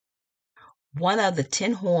one of the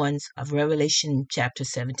 10 horns of Revelation chapter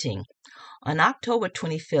 17. On October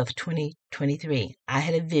 25th, 2023, I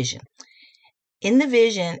had a vision. In the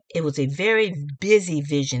vision, it was a very busy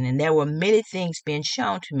vision, and there were many things being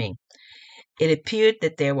shown to me. It appeared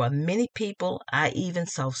that there were many people. I even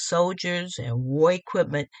saw soldiers and war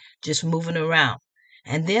equipment just moving around.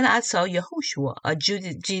 And then I saw Yahushua, or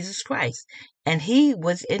Jesus Christ, and he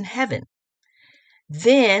was in heaven.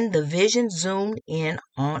 Then the vision zoomed in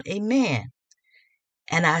on a man,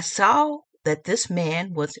 and I saw that this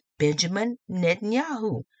man was Benjamin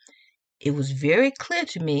Netanyahu. It was very clear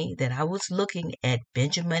to me that I was looking at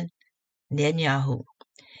Benjamin Netanyahu.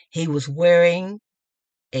 He was wearing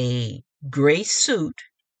a gray suit,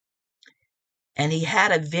 and he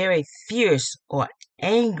had a very fierce or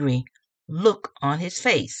angry look on his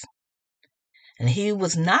face. And he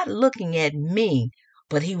was not looking at me,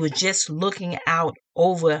 but he was just looking out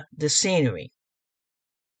over the scenery.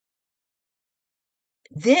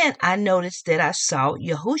 Then I noticed that I saw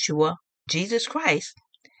Yahushua, Jesus Christ,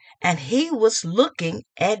 and he was looking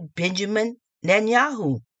at Benjamin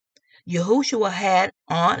Netanyahu. Yahushua had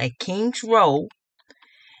on a king's robe,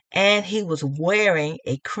 and he was wearing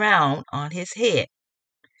a crown on his head.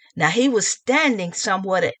 Now, he was standing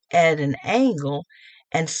somewhat at an angle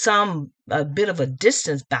and a bit of a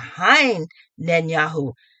distance behind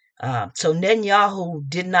Netanyahu. So Netanyahu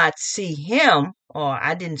did not see him, or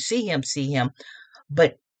I didn't see him,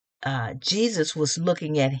 but Jesus was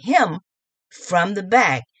looking at him from the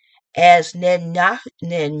back as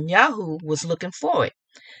Netanyahu was looking forward.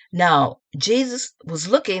 Now, Jesus was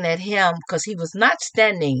looking at him because he was not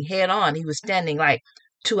standing head on. He was standing like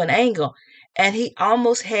to an angle, and he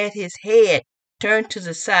almost had his head turned to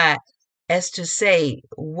the side as to say,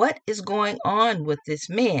 what is going on with this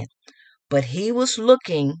man? But he was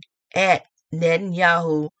looking at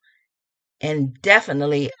Netanyahu in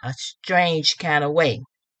definitely a strange kind of way.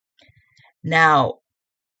 Now,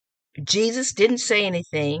 Jesus didn't say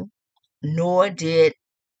anything, nor did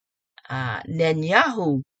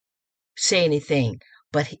Netanyahu say anything,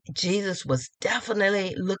 but Jesus was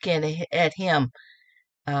definitely looking at him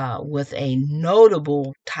with a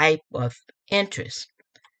notable type of interest.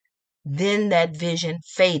 Then that vision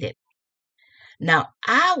faded. Now,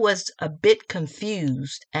 I was a bit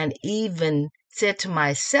confused and even said to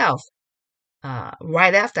myself,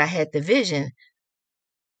 right after I had the vision,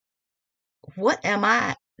 what am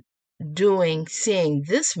I doing seeing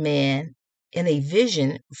this man in a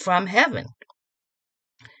vision from heaven?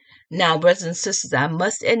 Now, brothers and sisters, I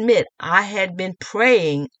must admit, I had been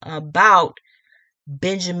praying about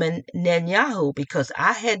Benjamin Netanyahu because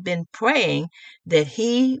I had been praying that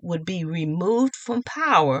he would be removed from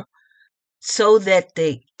power so that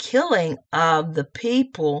the killing of the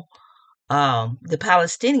people, the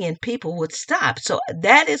Palestinian people, would stop. So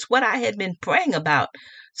that is what I had been praying about.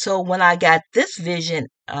 So when I got this vision,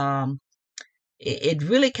 it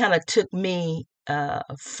really kind of took me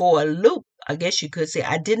for a loop, I guess you could say.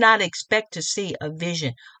 I did not expect to see a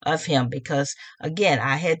vision of him because, again,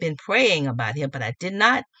 I had been praying about him, but I did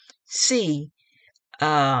not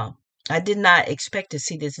expect to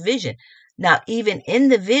see this vision. Now, even in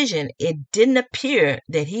the vision, it didn't appear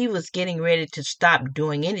that he was getting ready to stop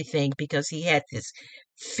doing anything because he had this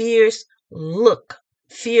fierce look,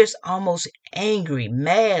 fierce, almost angry,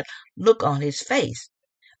 mad look on his face.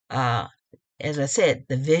 As I said,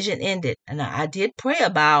 the vision ended, and I did pray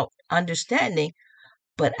about understanding,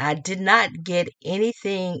 but I did not get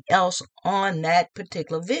anything else on that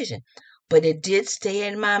particular vision. But it did stay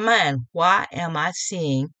in my mind. Why am I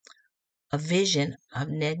seeing a vision of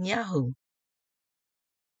Netanyahu?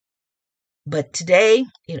 But today,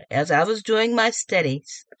 as I was doing my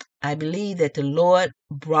studies, I believe that the Lord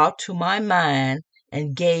brought to my mind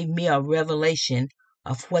and gave me a revelation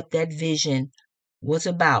of what that vision was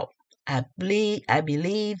about. I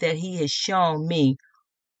believe that he has shown me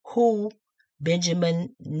who Benjamin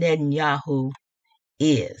Netanyahu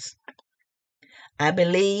is. I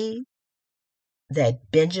believe that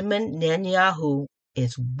Benjamin Netanyahu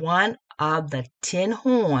is one of the 10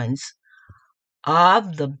 horns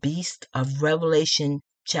of the beast of Revelation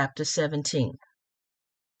chapter 17.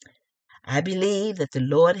 I believe that the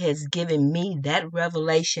Lord has given me that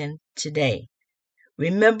revelation today.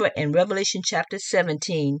 Remember, in Revelation chapter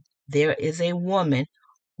 17, there is a woman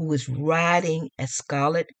who is riding a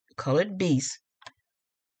scarlet-colored beast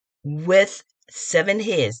with 7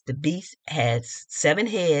 heads. The beast has 7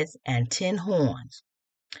 heads and 10 horns.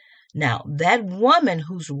 Now, that woman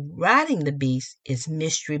who's riding the beast is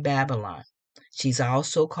Mystery Babylon. She's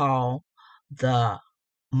also called the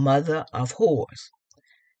mother of whores.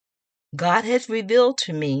 God has revealed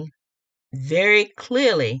to me very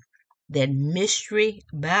clearly that Mystery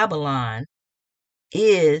Babylon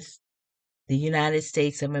is the United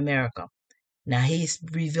States of America. Now, he's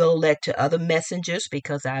revealed that to other messengers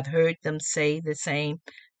because I've heard them say the same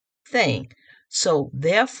thing. So,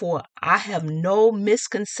 therefore, I have no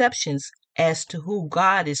misconceptions as to who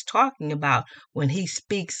God is talking about when he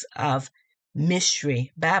speaks of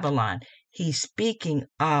Mystery Babylon. He's speaking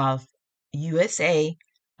of USA,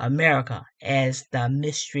 America, as the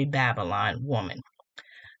Mystery Babylon woman.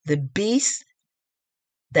 The beast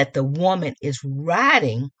that the woman is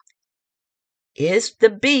riding is the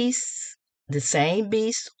beast, the same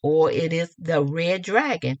beast, or it is the red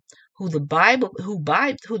dragon, who the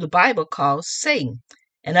Bible calls Satan.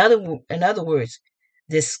 In other words,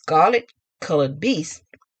 this scarlet colored beast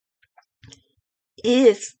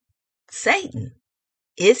is Satan.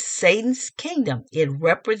 It's Satan's kingdom. It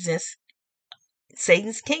represents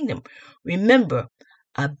Satan's kingdom. Remember,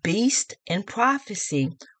 a beast in prophecy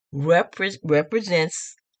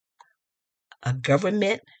represents a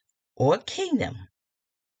government or kingdom.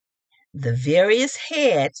 The various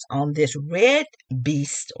heads on this red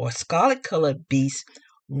beast or scarlet colored beast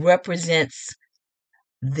represents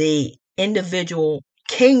the individual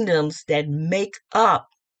kingdoms that make up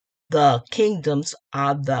the kingdoms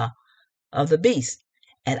of the beast,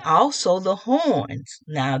 and also the horns.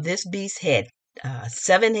 Now, this beast had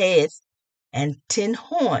 7 heads and 10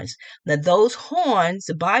 horns. Now, those horns,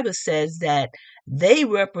 the Bible says that they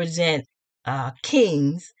represent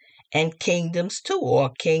kings and kingdoms too,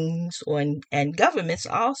 or kings and governments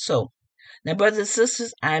also. Now, brothers and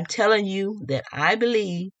sisters, I'm telling you that I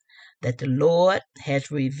believe that the Lord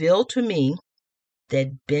has revealed to me that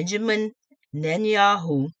Benjamin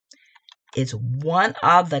Netanyahu is one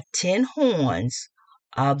of the 10 horns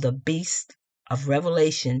of the beast of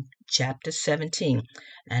Revelation chapter 17.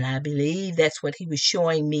 And I believe that's what he was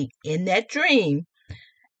showing me in that dream.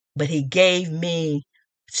 But he gave me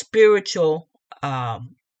spiritual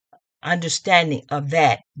understanding of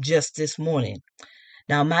that just this morning.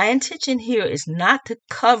 Now, my intention here is not to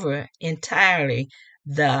cover entirely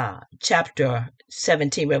the chapter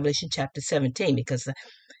 17, Revelation chapter 17, because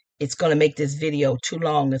it's going to make this video too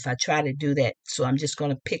long if I try to do that. So I'm just going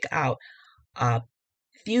to pick out a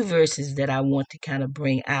few verses that I want to kind of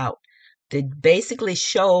bring out to basically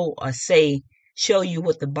show you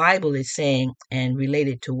what the Bible is saying and relate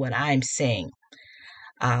it to what I'm saying.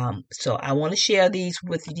 So I want to share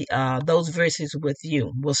those verses with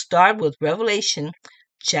you. We'll start with Revelation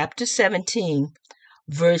chapter 17,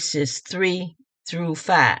 verses 3 through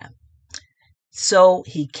 5. So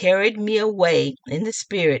he carried me away in the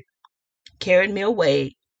spirit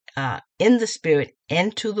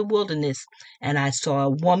into the wilderness, and I saw a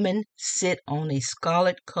woman sit on a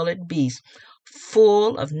scarlet-colored beast,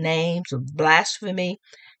 full of names of blasphemy,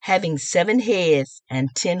 having 7 heads and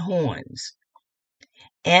 10 horns.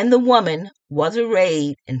 And the woman was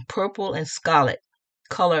arrayed in purple and scarlet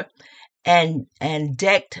color, and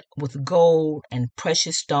decked with gold and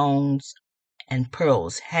precious stones and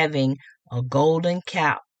pearls, having a golden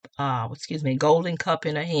cup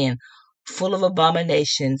in her hand, full of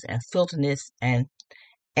abominations and filthiness and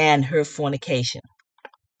her fornication.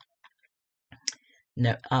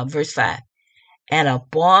 Now, verse 5. And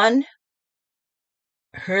upon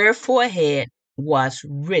her forehead was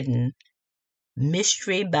written,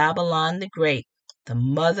 Mystery Babylon the Great, the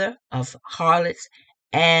mother of harlots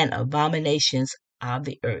and abominations of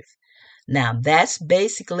the earth. Now, that's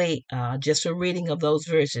basically just a reading of those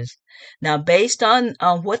verses. Now, based on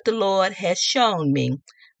what the Lord has shown me,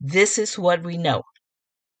 this is what we know.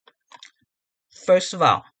 First of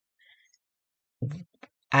all,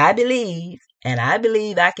 I believe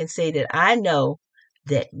I can say that I know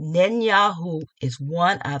that Netanyahu is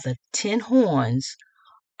one of the 10 horns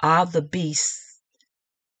of the beast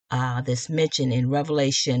that's mentioned in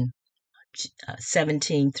Revelation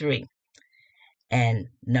 17:3. And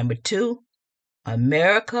number 2,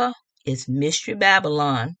 America is Mystery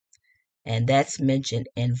Babylon, and that's mentioned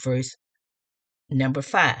in verse number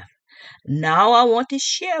 5. Now I want to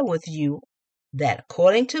share with you that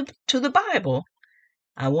according to the Bible,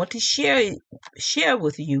 I want to share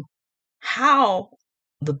with you how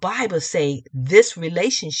the Bible say this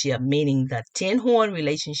relationship, meaning the 10 horn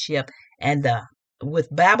relationship and the with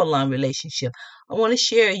Babylon relationship. I want to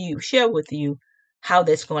share with you how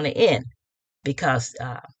that's going to end, because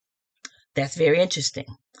that's very interesting.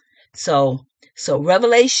 So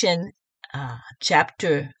Revelation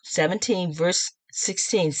chapter 17 verse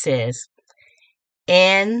 16 says,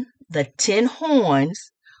 and the 10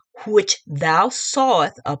 horns which thou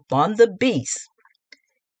sawest upon the beast,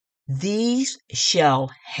 these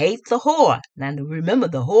shall hate the whore. Now remember,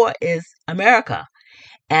 the whore is America,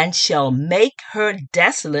 and shall make her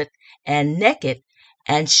desolate and naked,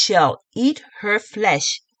 and shall eat her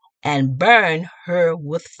flesh and burn her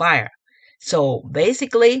with fire. So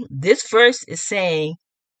basically, this verse is saying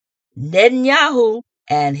Netanyahu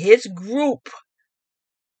and his group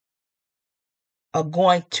are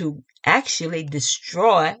going to actually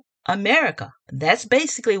destroy America. That's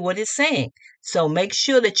basically what it's saying. So make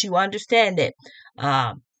sure that you understand that.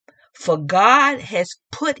 For God has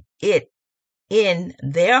put it in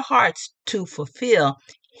their hearts to fulfill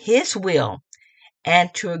his will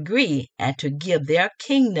and to agree and to give their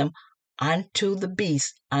kingdom unto the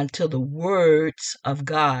beast until the words of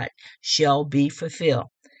God shall be fulfilled.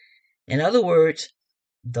 In other words,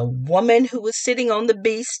 the woman who is sitting on the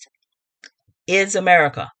beast is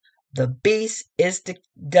America. The beast is the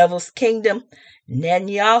devil's kingdom.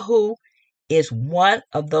 Netanyahu is one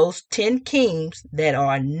of those 10 kings that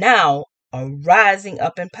are now rising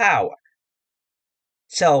up in power.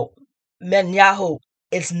 So Netanyahu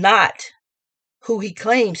is not who he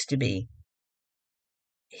claims to be.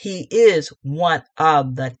 He is one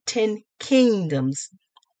of the 10 kingdoms,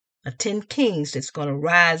 the 10 kings that's going to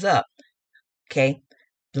rise up. Okay,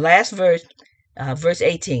 the last verse, verse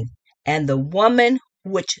 18. And the woman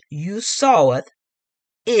which you saweth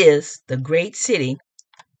is the great city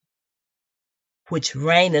which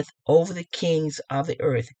reigneth over the kings of the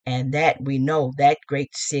earth. And that we know that great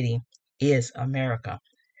city is America.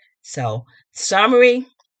 So, summary,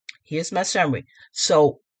 here's my summary.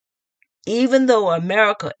 So, even though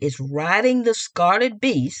America is riding the scarlet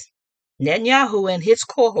beast, Netanyahu and his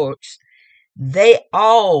cohorts, they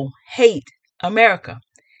all hate America.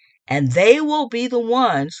 And they will be the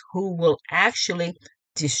ones who will actually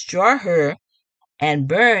destroy her and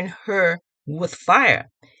burn her with fire.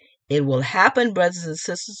 It will happen, brothers and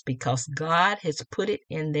sisters, because God has put it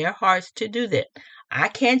in their hearts to do that. I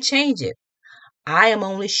can't change it. I am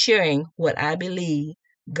only sharing what I believe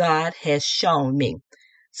God has shown me.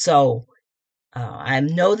 So I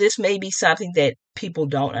know this may be something that people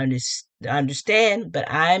don't understand, but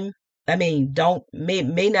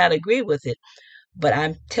may not agree with it. But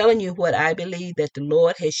I'm telling you what I believe that the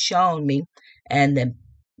Lord has shown me, and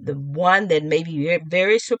the one that may be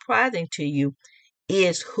very surprising to you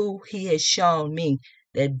is who He has shown me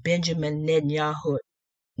that Benjamin Netanyahu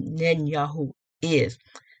is.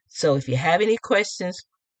 So if you have any questions,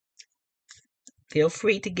 feel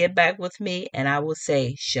free to get back with me, and I will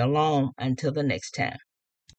say shalom until the next time.